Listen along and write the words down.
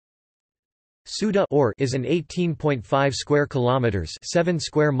Ceuta or is an 18.5 square kilometers, 7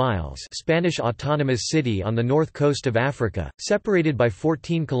 square miles Spanish autonomous city on the north coast of Africa, separated by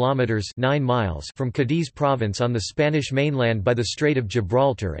 14 kilometers, 9 miles from Cadiz province on the Spanish mainland by the Strait of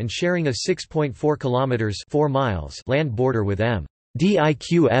Gibraltar and sharing a 6.4 kilometers, 4 miles land border with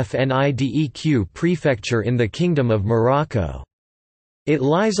Mdiqfnideq prefecture in the Kingdom of Morocco. It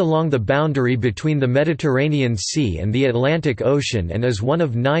lies along the boundary between the Mediterranean Sea and the Atlantic Ocean and is one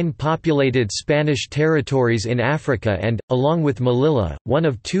of 9 populated Spanish territories in Africa and, along with Melilla, one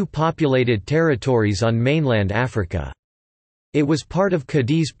of 2 populated territories on mainland Africa. It was part of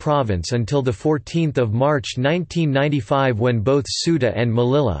Cadiz province until 14 March 1995 when both Ceuta and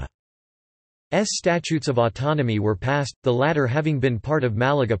Melilla statutes of autonomy were passed, the latter having been part of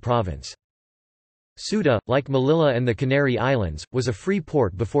Malaga province. Ceuta, like Melilla and the Canary Islands, was a free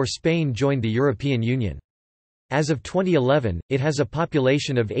port before Spain joined the European Union. As of 2011, it has a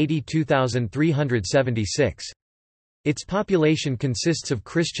population of 82,376. Its population consists of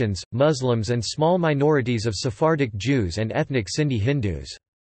Christians, Muslims and small minorities of Sephardic Jews and ethnic Sindhi Hindus.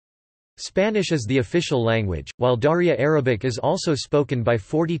 Spanish is the official language, while Darija Arabic is also spoken by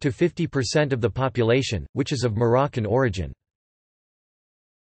 40 to 50% of the population, which is of Moroccan origin.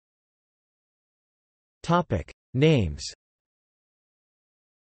 Names.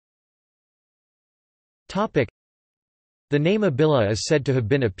 The name Abila is said to have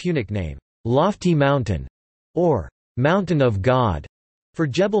been a Punic name, lofty mountain, or mountain of God, for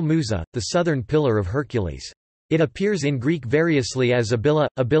Jebel Musa, the southern pillar of Hercules. It appears in Greek variously as Abila,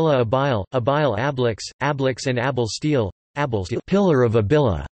 Abila Abile, Abile Ablix, Ablix and Abel Stele, pillar of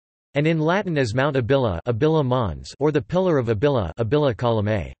Abila, and in Latin as Mount Abila, Abila Mons, or the pillar of Abila, Abila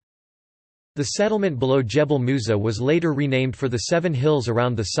Columnae. The settlement below Jebel Musa was later renamed for the 7 hills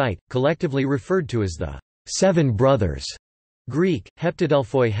around the site, collectively referred to as the 7 Brothers, Greek,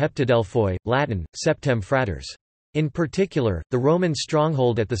 Heptadelphoi Heptadelphoi, Latin, Septem Fraters. In particular, the Roman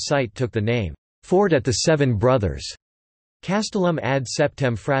stronghold at the site took the name, Fort at the 7 Brothers, Castellum ad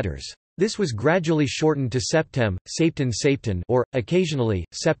Septem Fraters. This was gradually shortened to Septem, Sapten Sapten, or, occasionally,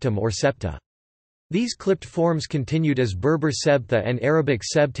 Septem or Septa. These clipped forms continued as Berber Sebtha and Arabic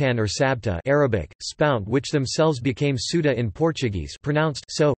Sebtan or Sabta Arabic, Spount, which themselves became Ceuta in Portuguese pronounced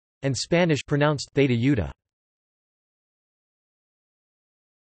so, and Spanish pronounced theta Uta.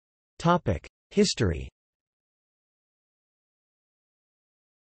 History.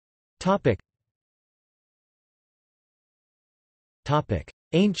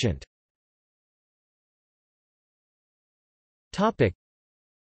 Ancient.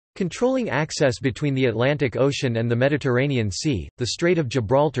 Controlling access between the Atlantic Ocean and the Mediterranean Sea, the Strait of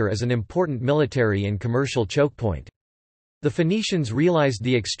Gibraltar is an important military and commercial chokepoint. The Phoenicians realized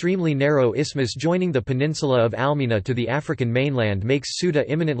the extremely narrow isthmus joining the peninsula of Almina to the African mainland makes Ceuta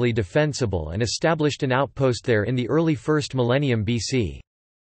imminently defensible and established an outpost there in the early 1st millennium BC.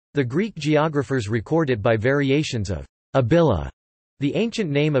 The Greek geographers record it by variations of Abila, the ancient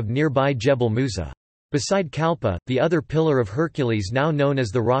name of nearby Jebel Musa. Beside Kalpa, the other pillar of Hercules now known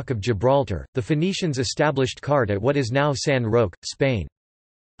as the Rock of Gibraltar, the Phoenicians established Cart at what is now San Roque, Spain.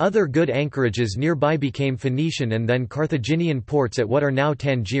 Other good anchorages nearby became Phoenician and then Carthaginian ports at what are now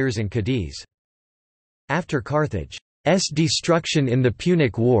Tangiers and Cadiz. After Carthage's destruction in the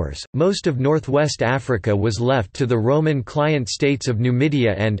Punic Wars, most of northwest Africa was left to the Roman client states of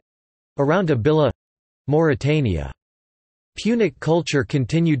Numidia and around Abila, Mauritania. Punic culture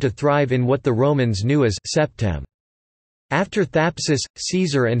continued to thrive in what the Romans knew as Septem. After Thapsus,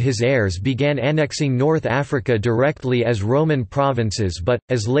 Caesar and his heirs began annexing North Africa directly as Roman provinces but,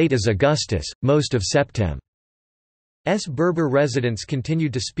 as late as Augustus, most of Septem's Berber residents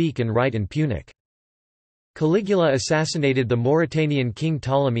continued to speak and write in Punic. Caligula assassinated the Mauritanian king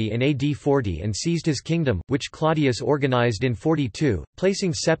Ptolemy in AD 40 and seized his kingdom, which Claudius organized in 42,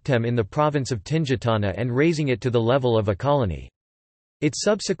 placing Septem in the province of Tingitana and raising it to the level of a colony. It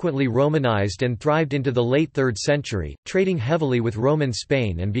subsequently Romanized and thrived into the late 3rd century, trading heavily with Roman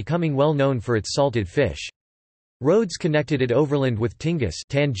Spain and becoming well known for its salted fish. Roads connected it overland with Tingis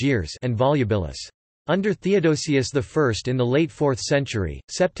Tangiers and Volubilis. Under Theodosius I in the late 4th century,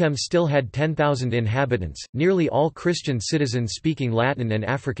 Septem still had 10,000 inhabitants, nearly all Christian citizens speaking Latin and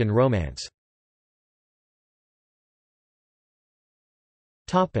African Romance.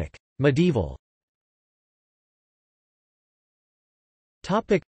 Medieval.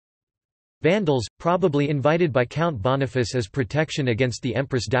 Vandals, probably invited by Count Boniface as protection against the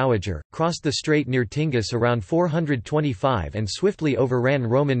Empress Dowager, crossed the strait near Tingis around 425 and swiftly overran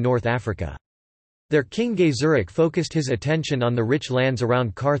Roman North Africa. Their king Gaiseric focused his attention on the rich lands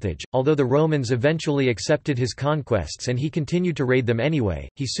around Carthage. Although the Romans eventually accepted his conquests and he continued to raid them anyway,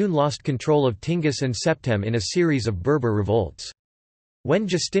 he soon lost control of Tingis and Septem in a series of Berber revolts. When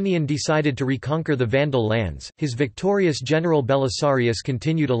Justinian decided to reconquer the Vandal lands, his victorious general Belisarius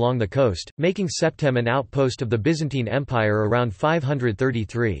continued along the coast, making Septem an outpost of the Byzantine Empire around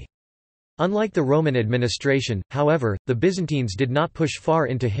 533. Unlike the Roman administration, however, the Byzantines did not push far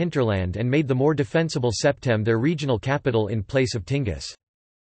into hinterland and made the more defensible Septem their regional capital in place of Tingis.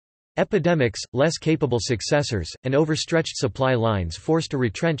 Epidemics, less capable successors, and overstretched supply lines forced a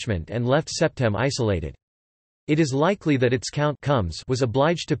retrenchment and left Septem isolated. It is likely that its count Comes was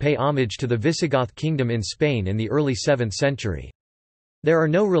obliged to pay homage to the Visigoth kingdom in Spain in the early 7th century. There are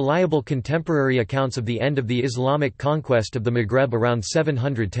no reliable contemporary accounts of the end of the Islamic conquest of the Maghreb around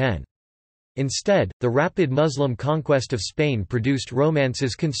 710. Instead, the rapid Muslim conquest of Spain produced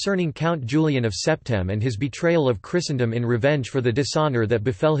romances concerning Count Julian of Septem and his betrayal of Christendom in revenge for the dishonor that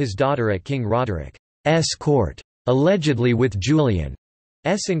befell his daughter at King Roderic's court. Allegedly with Julian's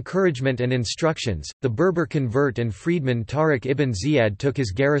encouragement and instructions, the Berber convert and freedman Tariq ibn Ziyad took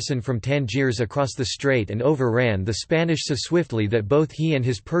his garrison from Tangiers across the strait and overran the Spanish so swiftly that both he and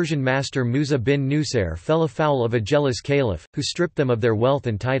his Persian master Musa bin Nusair fell afoul of a jealous caliph, who stripped them of their wealth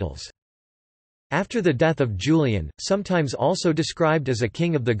and titles. After the death of Julian, sometimes also described as a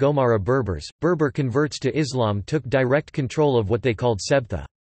king of the Gomara Berbers, Berber converts to Islam took direct control of what they called Sebtha.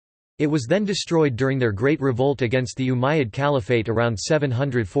 It was then destroyed during their great revolt against the Umayyad Caliphate around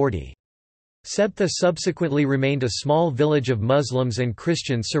 740. Sebtha subsequently remained a small village of Muslims and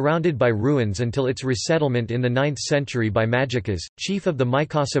Christians surrounded by ruins until its resettlement in the 9th century by Magikas, chief of the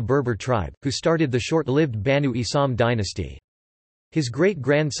Mikasa Berber tribe, who started the short-lived Banu Isam dynasty. His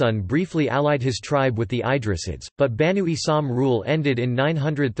great-grandson briefly allied his tribe with the Idrisids, but Banu Isam rule ended in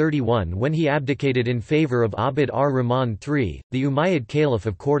 931 when he abdicated in favor of Abd ar-Rahman III, the Umayyad Caliph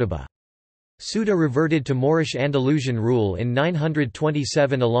of Córdoba. Ceuta reverted to Moorish Andalusian rule in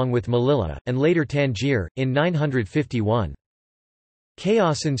 927 along with Melilla, and later Tangier, in 951.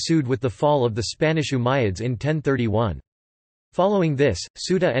 Chaos ensued with the fall of the Spanish Umayyads in 1031. Following this,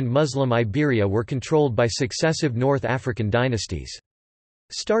 Ceuta and Muslim Iberia were controlled by successive North African dynasties.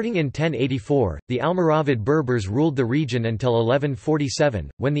 Starting in 1084, the Almoravid Berbers ruled the region until 1147,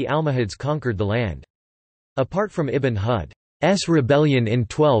 when the Almohads conquered the land. Apart from Ibn Hud's rebellion in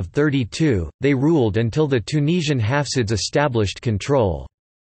 1232, they ruled until the Tunisian Hafsids established control.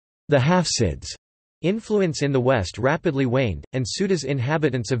 The Hafsids' influence in the west rapidly waned, and Ceuta's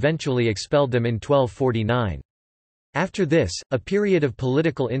inhabitants eventually expelled them in 1249. After this, a period of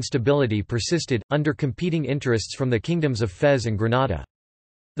political instability persisted, under competing interests from the kingdoms of Fez and Granada.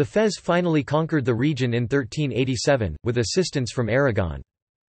 The Fez finally conquered the region in 1387, with assistance from Aragon.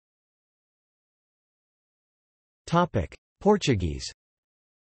 Portuguese.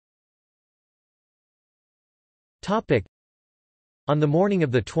 On the morning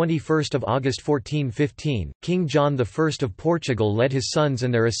of 21 August 1415, King John I of Portugal led his sons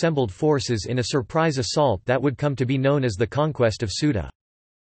and their assembled forces in a surprise assault that would come to be known as the Conquest of Ceuta.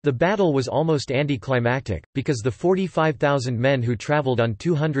 The battle was almost anticlimactic, because the 45,000 men who travelled on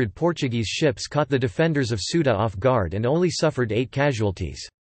 200 Portuguese ships caught the defenders of Ceuta off guard and only suffered 8 casualties.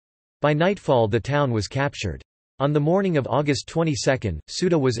 By nightfall the town was captured. On the morning of August 22,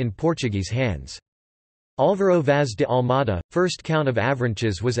 Ceuta was in Portuguese hands. Álvaro Vaz de Almada, first Count of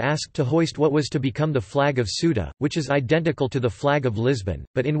Avranches, was asked to hoist what was to become the flag of Ceuta, which is identical to the flag of Lisbon,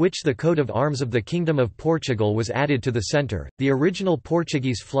 but in which the coat of arms of the Kingdom of Portugal was added to the centre. The original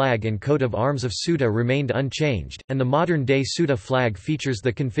Portuguese flag and coat of arms of Ceuta remained unchanged, and the modern-day Ceuta flag features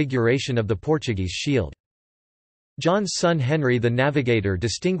the configuration of the Portuguese shield. John's son Henry the Navigator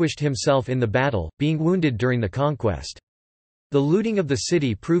distinguished himself in the battle, being wounded during the conquest. The looting of the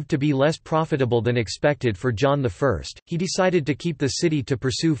city proved to be less profitable than expected for John I. He decided to keep the city to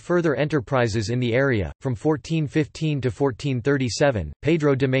pursue further enterprises in the area. From 1415 to 1437,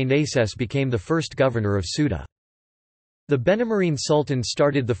 Pedro de Meneses became the first governor of Ceuta. The Benemerine Sultan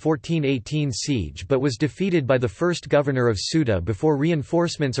started the 1418 siege but was defeated by the first governor of Ceuta before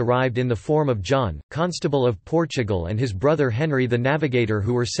reinforcements arrived in the form of John, Constable of Portugal, and his brother Henry the Navigator,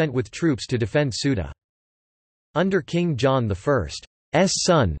 who were sent with troops to defend Ceuta. Under King John I's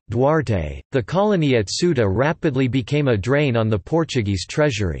son, Duarte, the colony at Ceuta rapidly became a drain on the Portuguese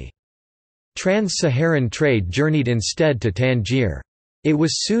treasury. Trans-Saharan trade journeyed instead to Tangier. It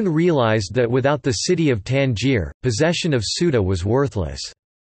was soon realized that without the city of Tangier, possession of Ceuta was worthless.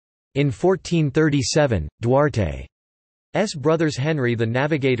 In 1437, Duarte's brothers Henry the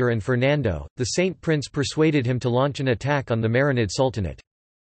Navigator and Fernando, the Saint Prince, persuaded him to launch an attack on the Marinid Sultanate.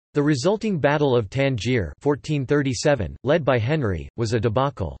 The resulting Battle of Tangier 1437, led by Henry, was a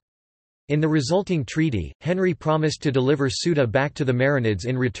debacle. In the resulting treaty, Henry promised to deliver Ceuta back to the Marinids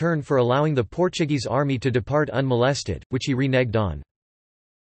in return for allowing the Portuguese army to depart unmolested, which he reneged on.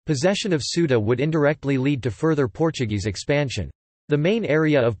 Possession of Ceuta would indirectly lead to further Portuguese expansion. The main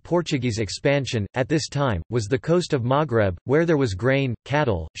area of Portuguese expansion, at this time, was the coast of Maghreb, where there was grain,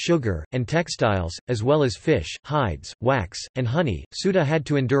 cattle, sugar, and textiles, as well as fish, hides, wax, and honey. Ceuta had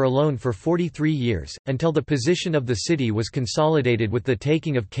to endure alone for 43 years, until the position of the city was consolidated with the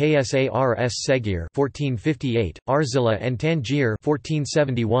taking of Ksars Segir 1458, Arzila and Tangier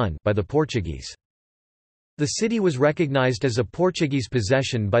 1471 by the Portuguese. The city was recognized as a Portuguese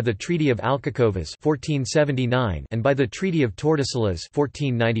possession by the Treaty of Alcacovas 1479 and by the Treaty of Tordesillas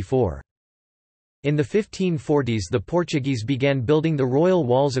 1494. In the 1540s the Portuguese began building the royal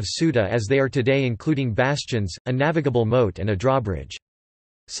walls of Ceuta as they are today, including bastions, a navigable moat and a drawbridge.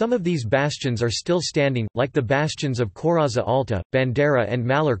 Some of these bastions are still standing, like the bastions of Coraza Alta, Bandera and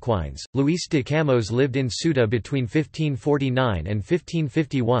Mallorquines. Luis de Camões lived in Ceuta between 1549 and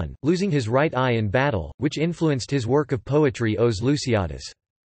 1551, losing his right eye in battle, which influenced his work of poetry Os Lusíadas.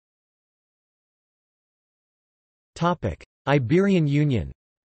 Iberian Union.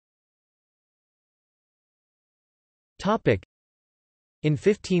 In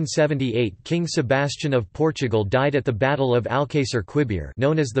 1578 King Sebastian of Portugal died at the Battle of Alcácer Quibir,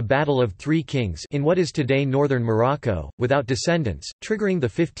 known as the Battle of Three Kings, in what is today northern Morocco, without descendants, triggering the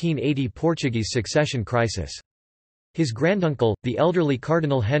 1580 Portuguese succession crisis. His granduncle, the elderly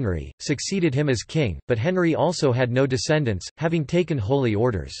Cardinal Henry, succeeded him as king, but Henry also had no descendants, having taken holy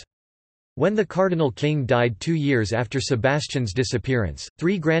orders. When the Cardinal King died 2 years after Sebastian's disappearance,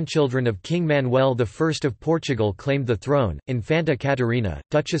 3 grandchildren of King Manuel I of Portugal claimed the throne: Infanta Catarina,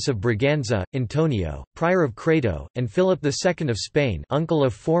 Duchess of Braganza, Antonio, Prior of Crato, and Philip II of Spain, uncle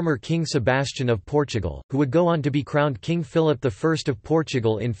of former King Sebastian of Portugal, who would go on to be crowned King Philip I of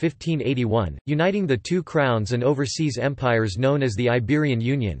Portugal in 1581, uniting the 2 crowns and overseas empires known as the Iberian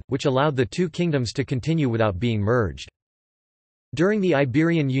Union, which allowed the 2 kingdoms to continue without being merged. During the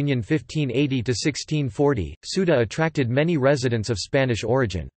Iberian Union 1580–1640, Ceuta attracted many residents of Spanish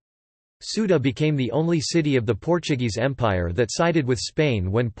origin. Ceuta became the only city of the Portuguese Empire that sided with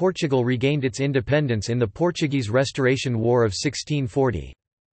Spain when Portugal regained its independence in the Portuguese Restoration War of 1640.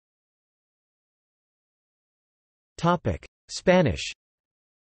 Spanish.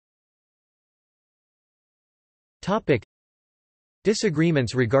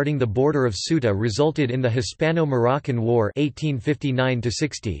 Disagreements regarding the border of Ceuta resulted in the Hispano-Moroccan War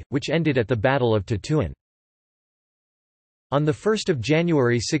 1859–60, which ended at the Battle of Tetuan. On 1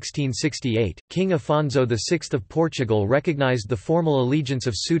 January 1668, King Afonso VI of Portugal recognized the formal allegiance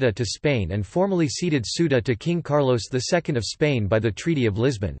of Ceuta to Spain and formally ceded Ceuta to King Carlos II of Spain by the Treaty of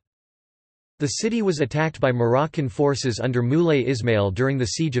Lisbon. The city was attacked by Moroccan forces under Moulay Ismail during the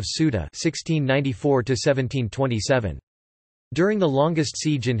Siege of Ceuta 1694–1727. During the longest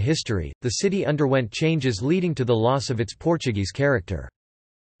siege in history, the city underwent changes leading to the loss of its Portuguese character.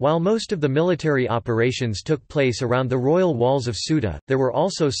 While most of the military operations took place around the royal walls of Ceuta, there were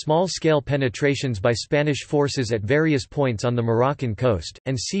also small-scale penetrations by Spanish forces at various points on the Moroccan coast,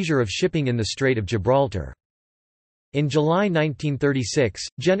 and seizure of shipping in the Strait of Gibraltar. In July 1936,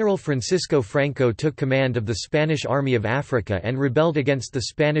 General Francisco Franco took command of the Spanish Army of Africa and rebelled against the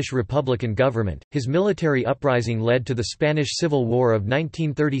Spanish Republican government. His military uprising led to the Spanish Civil War of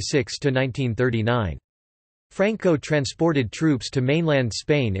 1936 to 1939. Franco transported troops to mainland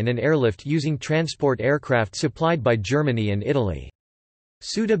Spain in an airlift using transport aircraft supplied by Germany and Italy.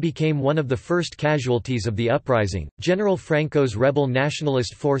 Ceuta became one of the first casualties of the uprising. General Franco's rebel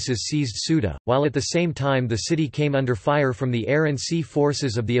nationalist forces seized Ceuta, while at the same time the city came under fire from the air and sea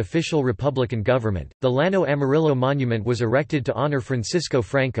forces of the official Republican government. The Llano Amarillo Monument was erected to honor Francisco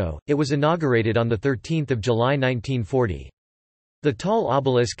Franco. It was inaugurated on 13 July 1940. The tall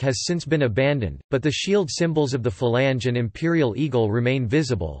obelisk has since been abandoned, but the shield symbols of the phalange and imperial eagle remain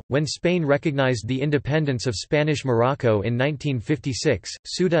visible. When Spain recognized the independence of Spanish Morocco in 1956,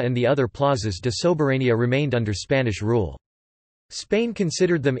 Ceuta and the other plazas de soberanía remained under Spanish rule. Spain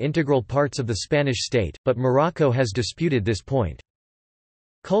considered them integral parts of the Spanish state, but Morocco has disputed this point.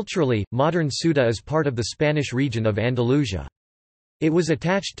 Culturally, modern Ceuta is part of the Spanish region of Andalusia. It was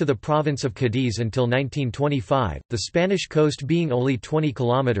attached to the province of Cádiz until 1925, the Spanish coast being only 20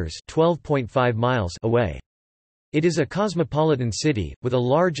 kilometers (12.5 miles) away. It is a cosmopolitan city, with a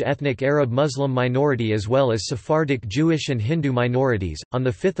large ethnic Arab Muslim minority as well as Sephardic Jewish and Hindu minorities. On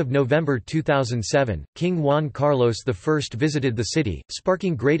 5 November 2007, King Juan Carlos I visited the city,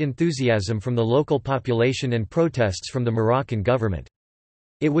 sparking great enthusiasm from the local population and protests from the Moroccan government.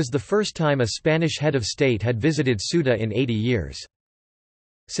 It was the first time a Spanish head of state had visited Ceuta in 80 years.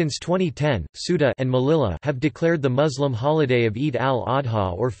 Since 2010, Ceuta and Melilla have declared the Muslim holiday of Eid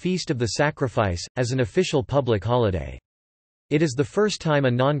al-Adha or Feast of the Sacrifice, as an official public holiday. It is the first time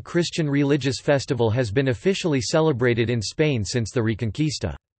a non-Christian religious festival has been officially celebrated in Spain since the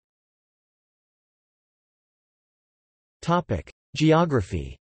Reconquista.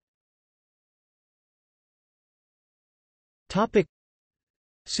 Geography.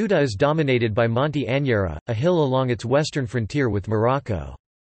 Ceuta is dominated by Monte Anyera, a hill along its western frontier with Morocco.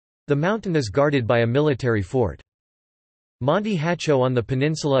 The mountain is guarded by a military fort. Monte Hacho on the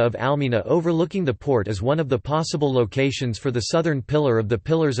peninsula of Almina overlooking the port is one of the possible locations for the southern pillar of the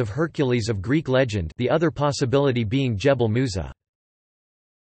Pillars of Hercules of Greek legend, the other possibility being Jebel Musa.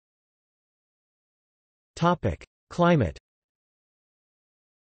 Climate.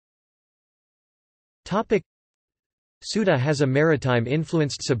 Ceuta has a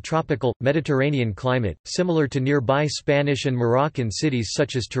maritime-influenced subtropical, Mediterranean climate, similar to nearby Spanish and Moroccan cities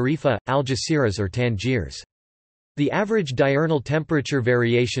such as Tarifa, Algeciras or Tangiers. The average diurnal temperature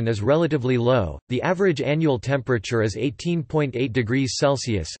variation is relatively low. The average annual temperature is 18.8 degrees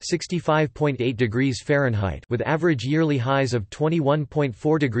Celsius (65.8 degrees Fahrenheit), with average yearly highs of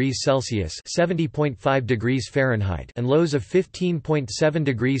 21.4 degrees Celsius (70.5 degrees Fahrenheit) and lows of 15.7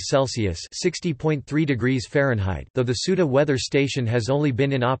 degrees Celsius (60.3 degrees Fahrenheit), though the Ceuta weather station has only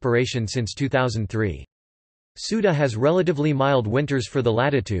been in operation since 2003. Ceuta has relatively mild winters for the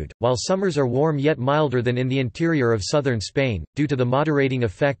latitude, while summers are warm yet milder than in the interior of southern Spain, due to the moderating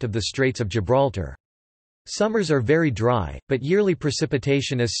effect of the Straits of Gibraltar. Summers are very dry, but yearly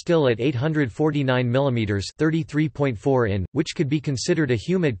precipitation is still at 849 mm (33.4 in), which could be considered a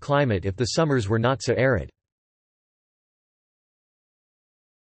humid climate if the summers were not so arid.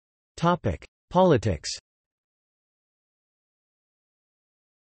 Politics.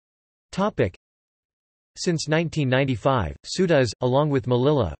 Since 1995, Ceuta is, along with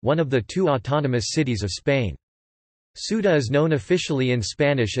Melilla, one of the two autonomous cities of Spain. Ceuta is known officially in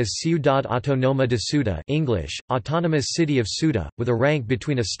Spanish as Ciudad Autónoma de Ceuta, English, Autonomous City of Ceuta, with a rank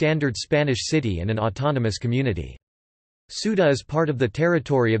between a standard Spanish city and an autonomous community. Ceuta is part of the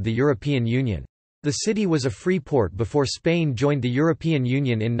territory of the European Union. The city was a free port before Spain joined the European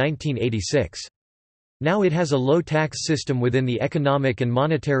Union in 1986. Now it has a low-tax system within the Economic and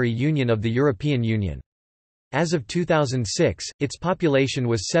Monetary Union of the European Union. As of 2006, its population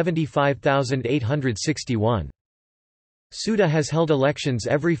was 75,861. Ceuta has held elections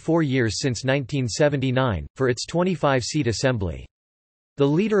every 4 years since 1979, for its 25-seat assembly. The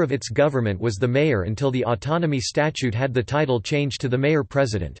leader of its government was the mayor until the autonomy statute had the title changed to the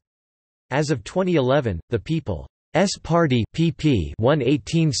mayor-president. As of 2011, the People's Party (PP) won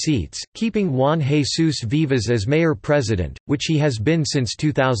 18 seats, keeping Juan Jesus Vivas as mayor-president, which he has been since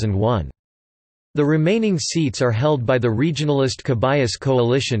 2001. The remaining seats are held by the regionalist Caballas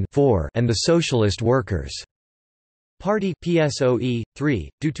Coalition and the Socialist Workers' Party (PSOE). 3.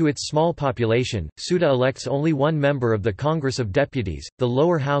 Due to its small population, Ceuta elects only one member of the Congress of Deputies, the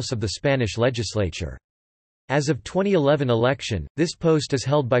lower house of the Spanish legislature. As of 2011 election, this post is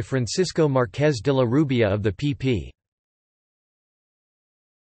held by Francisco Márquez de la Rubia of the PP.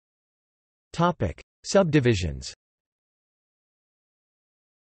 Subdivisions.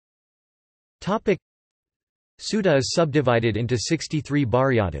 Ceuta is subdivided into 63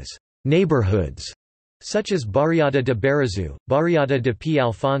 barriadas, neighborhoods, such as Barriada de Barazu, Barriada de P.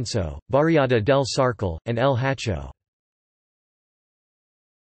 Alfonso, Barriada del Sarcal, and El Hacho.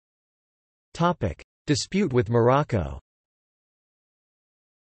 Dispute with Morocco.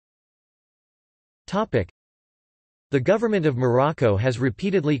 The government of Morocco has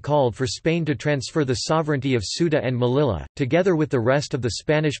repeatedly called for Spain to transfer the sovereignty of Ceuta and Melilla, together with the rest of the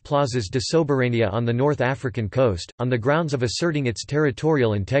Spanish plazas de soberanía on the North African coast, on the grounds of asserting its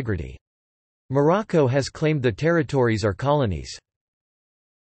territorial integrity. Morocco has claimed the territories are colonies.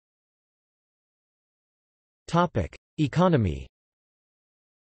 Economy.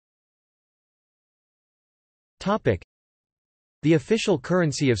 The official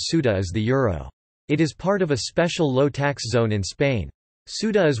currency of Ceuta is the euro. It is part of a special low-tax zone in Spain.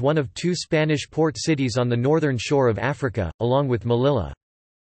 Ceuta is one of two Spanish port cities on the northern shore of Africa, along with Melilla.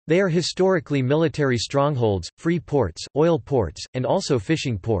 They are historically military strongholds, free ports, oil ports, and also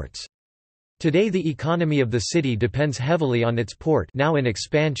fishing ports. Today the economy of the city depends heavily on its port, now in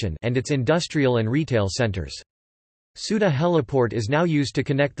expansion, and its industrial and retail centers. Ceuta heliport is now used to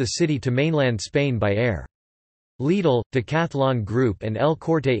connect the city to mainland Spain by air. Lidl, Decathlon Group and El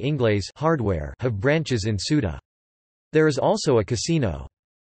Corte Inglés hardware have branches in Ceuta. There is also a casino.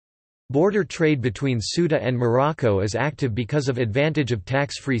 Border trade between Ceuta and Morocco is active because of advantage of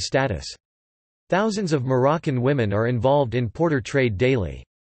tax-free status. Thousands of Moroccan women are involved in porter trade daily.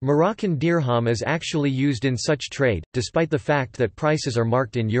 Moroccan dirham is actually used in such trade, despite the fact that prices are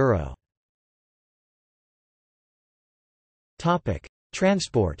marked in euro.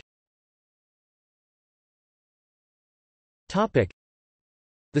 Transport.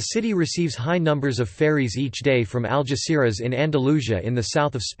 The city receives high numbers of ferries each day from Algeciras in Andalusia in the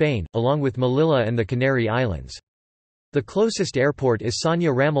south of Spain, along with Melilla and the Canary Islands. The closest airport is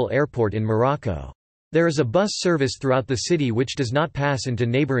Sanya Ramel Airport in Morocco. There is a bus service throughout the city which does not pass into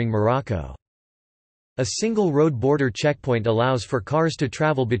neighboring Morocco. A single road border checkpoint allows for cars to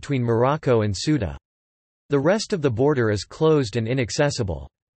travel between Morocco and Ceuta. The rest of the border is closed and inaccessible.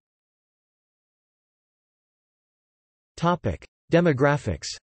 Demographics.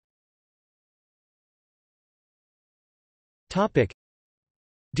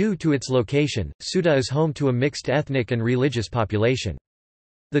 Due to its location, Ceuta is home to a mixed ethnic and religious population.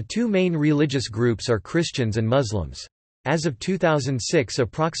 The two main religious groups are Christians and Muslims. As of 2006,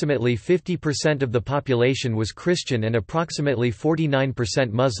 approximately 50% of the population was Christian and approximately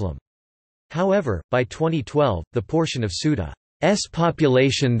 49% Muslim. However, by 2012, the portion of Ceuta's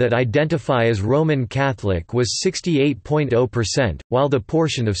population that identify as Roman Catholic was 68.0%, while the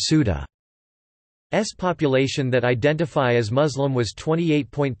portion of Ceuta's population that identify as Muslim was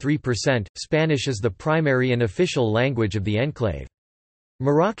 28.3%. Spanish is the primary and official language of the enclave.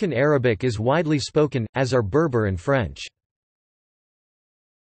 Moroccan Arabic is widely spoken, as are Berber and French.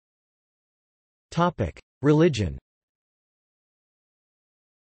 Religion.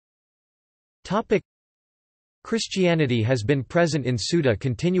 Christianity has been present in Ceuta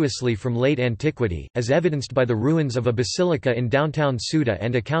continuously from late antiquity, as evidenced by the ruins of a basilica in downtown Ceuta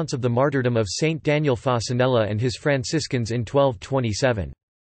and accounts of the martyrdom of Saint Daniel Fasanella and his Franciscans in 1227.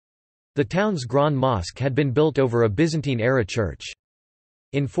 The town's Grand Mosque had been built over a Byzantine-era church.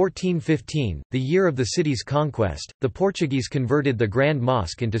 In 1415, the year of the city's conquest, the Portuguese converted the Grand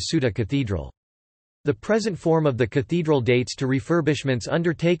Mosque into Ceuta Cathedral. The present form of the cathedral dates to refurbishments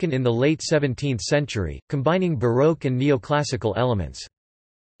undertaken in the late 17th century, combining Baroque and neoclassical elements.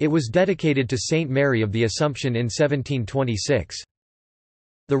 It was dedicated to Saint Mary of the Assumption in 1726.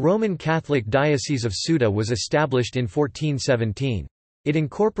 The Roman Catholic Diocese of Ceuta was established in 1417. It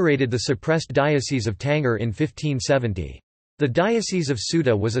incorporated the suppressed Diocese of Tanger in 1570. The Diocese of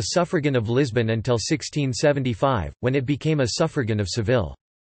Ceuta was a suffragan of Lisbon until 1675, when it became a suffragan of Seville.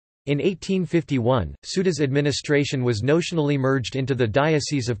 In 1851, Ceuta's administration was notionally merged into the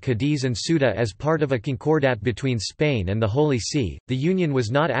Diocese of Cadiz and Ceuta as part of a concordat between Spain and the Holy See. The union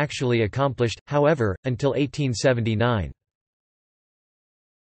was not actually accomplished, however, until 1879.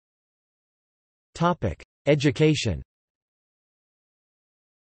 Topic: Education.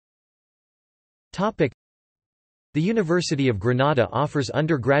 Topic: The University of Granada offers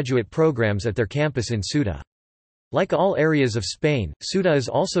undergraduate programs at their campus in Ceuta. Like all areas of Spain, Ceuta is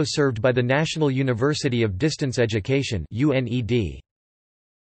also served by the National University of Distance Education (UNED).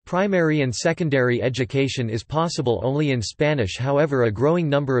 Primary and secondary education is possible only in Spanish, however a growing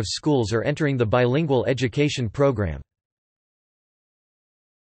number of schools are entering the bilingual education program.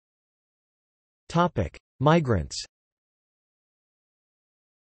 Migrants.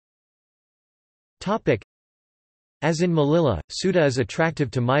 As in Melilla, Ceuta is attractive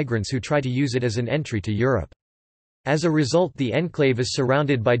to migrants who try to use it as an entry to Europe. As a result, the enclave is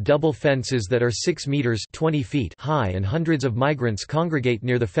surrounded by double fences that are 6 meters (20 feet) high, and hundreds of migrants congregate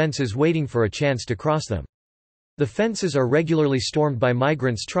near the fences waiting for a chance to cross them. The fences are regularly stormed by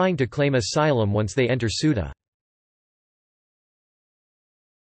migrants trying to claim asylum once they enter Ceuta.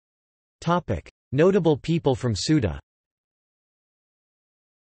 Topic: Notable people from Ceuta.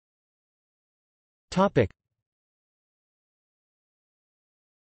 Topic: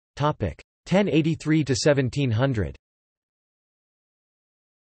 1083 to 1700.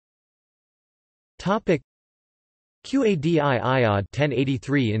 Topic: Qadi Iyad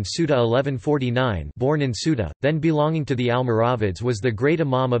 1083 in Ceuta 1149, born in Ceuta, then belonging to the Almoravids, was the great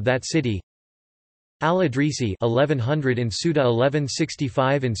imam of that city. Al-Idrisi 1100 in Ceuta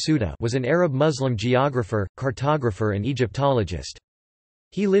 1165 in Ceuta was an Arab Muslim geographer, cartographer and Egyptologist.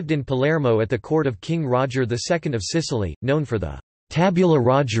 He lived in Palermo at the court of King Roger II of Sicily, known for the Tabula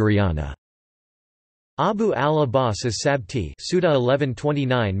Rogeriana. Abu al-Abbas as-Sabti Ceuta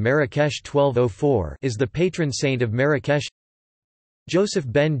 1129 Marrakesh 1204 is the patron saint of Marrakesh. Joseph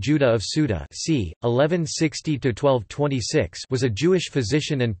ben Judah of Ceuta c. 1160–1226 was a Jewish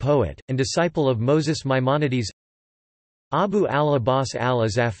physician and poet, and disciple of Moses Maimonides. Abu al-Abbas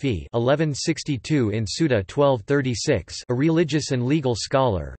al-Azafi (1162 in Ceuta 1236), a religious and legal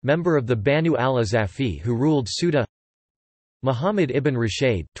scholar, member of the Banu al-Azafi who ruled Ceuta. Muhammad ibn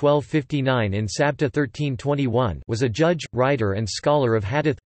Rashid (1259 in Sabta 1321) was a judge, writer, and scholar of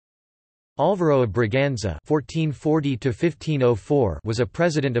hadith. Álvaro of Braganza (1440–1504) was a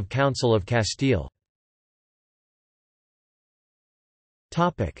president of Council of Castile.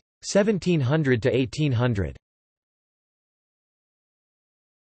 1700 to 1800.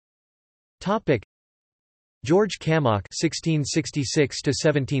 George Cammock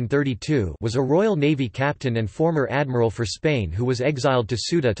 (1666–1732) was a Royal Navy captain and former admiral for Spain who was exiled to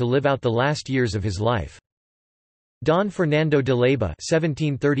Ceuta to live out the last years of his life. Don Fernando de Leyva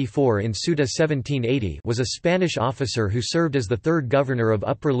 (1734 in Ceuta 1780) was a Spanish officer who served as the third governor of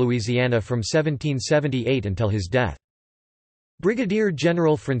Upper Louisiana from 1778 until his death. Brigadier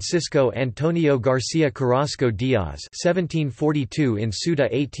General Francisco Antonio García Carrasco Díaz (1742 in Ceuta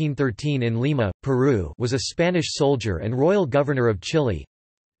 1813 in Lima, Peru) was a Spanish soldier and royal governor of Chile.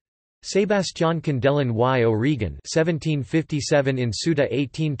 Sebastián Candelón y O'Regan (1757 in Ceuta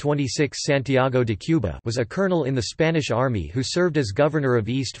 1826 Santiago de Cuba) was a colonel in the Spanish Army who served as governor of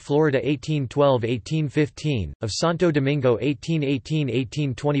East Florida 1812–1815, of Santo Domingo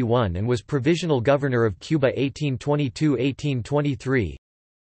 1818–1821 and was provisional governor of Cuba 1822–1823.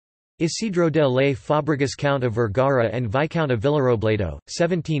 Isidro de Ley Fábregas Count of Vergara and Viscount of Villarrobledo,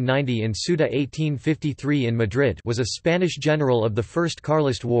 1790 in Ceuta 1853 in Madrid was a Spanish general of the First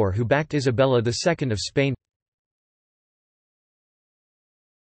Carlist War who backed Isabella II of Spain.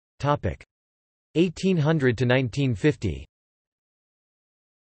 1800 to 1950.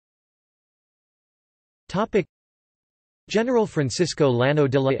 General Francisco Llano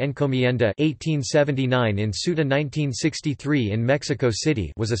de la Encomienda (1879 in Ceuta 1963 in Mexico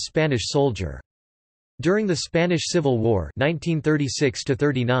City) was a Spanish soldier. During the Spanish Civil War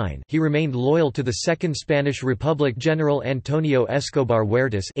 1936–39, he remained loyal to the Second Spanish Republic. General Antonio Escobar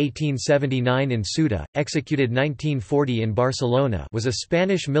Huertas (1879 in Ceuta, executed 1940 in Barcelona) was a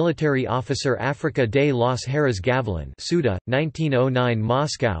Spanish military officer. Africa de los Heras Gavilan Ceuta, 1909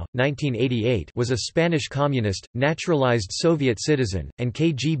 Moscow, 1988 was a Spanish communist, naturalized Soviet citizen, and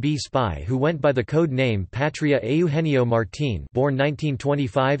KGB spy who went by the code name Patria. Eugenio Martín, born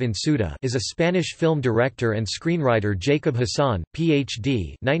 1925 in Ceuta, is a Spanish film director and screenwriter. Jacob Hassan,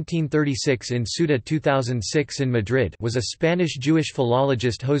 Ph.D. 1936 in Ceuta 2006 in Madrid was a Spanish Jewish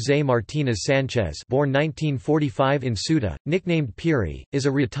philologist. José Martínez Sánchez, born 1945 in Ceuta, nicknamed Piri, is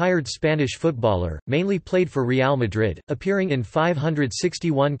a retired Spanish footballer, mainly played for Real Madrid, appearing in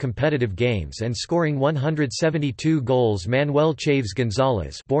 561 competitive games and scoring 172 goals. Manuel Chaves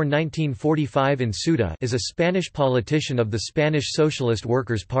González, born 1945 in Ceuta, is a Spanish politician of the Spanish Socialist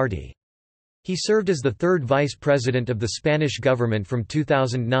Workers' Party. He served as the third vice president of the Spanish government from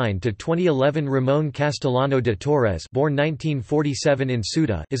 2009 to 2011. Ramón Castellano de Torres, born 1947 in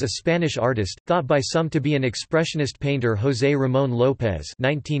Ceuta, is a Spanish artist, thought by some to be an expressionist painter. José Ramón López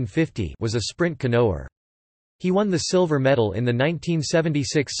 (1950) was a sprint canoer. He won the silver medal in the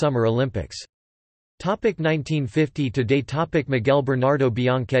 1976 Summer Olympics. 1950 to date. Miguel Bernardo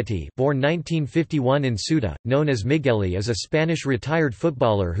Bianchetti, born 1951 in Ceuta, known as Migueli, is a Spanish retired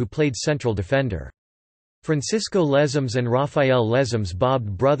footballer who played central defender. Francisco Lezems and Rafael Lezems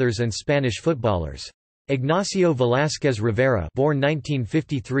bobbed brothers and Spanish footballers. Ignacio Velázquez Rivera, born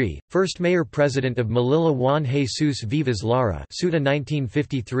 1953, first mayor-president of Melilla. Juan Jesús Vivas Lara, Ceuta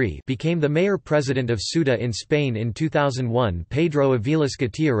 1953, became the mayor-president of Ceuta in Spain in 2001. Pedro Aviles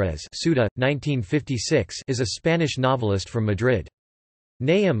Gutiérrez, Ceuta, 1956, is a Spanish novelist from Madrid.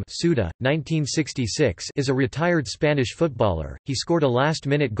 Nahum, Ceuta, 1966, is a retired Spanish footballer. He scored a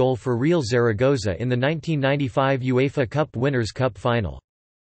last-minute goal for Real Zaragoza in the 1995 UEFA Cup Winners' Cup final.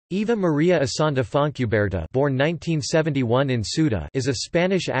 Eva Maria Asanta Foncuberta, born 1971 in Ceuta, is a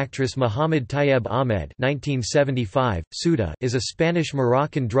Spanish actress. Mohamed Tayeb Ahmed, 1975, Ceuta, is a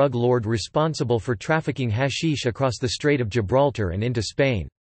Spanish-Moroccan drug lord responsible for trafficking hashish across the Strait of Gibraltar and into Spain.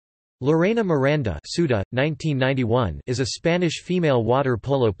 Lorena Miranda, Ceuta, 1991, is a Spanish female water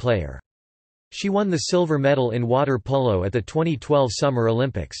polo player. She won the silver medal in water polo at the 2012 Summer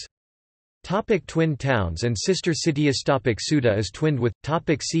Olympics. Twin towns and sister cities. Ceuta is twinned with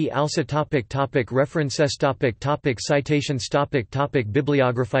see also. References. Citations.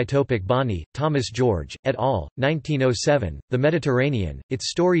 Bibliography. Bonney, Thomas George, et al., 1907, The Mediterranean,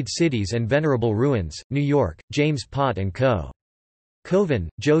 Its Storied Cities and Venerable Ruins, New York, James Pott & Co. Coven,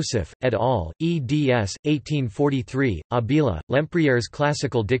 Joseph, et al., eds. 1843, Abila, Lempriere's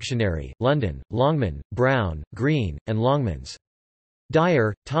Classical Dictionary, London, Longman, Brown, Green, and Longmans.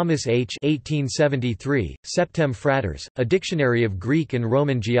 Dyer, Thomas H. 1873, Septem Fratres, A Dictionary of Greek and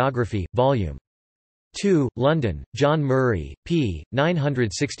Roman Geography, Vol. 2, London, John Murray, p.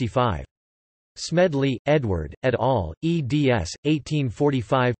 965. Smedley, Edward, et al., eds.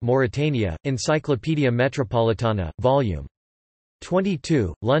 1845, Mauritania, Encyclopædia Metropolitana, Vol.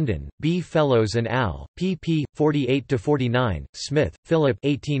 22, London, B. Fellows and al., pp. 48–49, Smith, Philip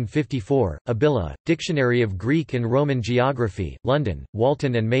 1854, Abila, Dictionary of Greek and Roman Geography, London,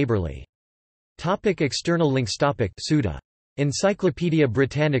 Walton and Maberly. External links. Ceuta. Encyclopædia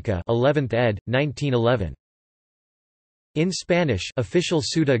Britannica 11th ed., 1911. In Spanish, official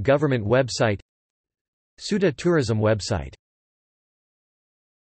Ceuta government website, Ceuta tourism website.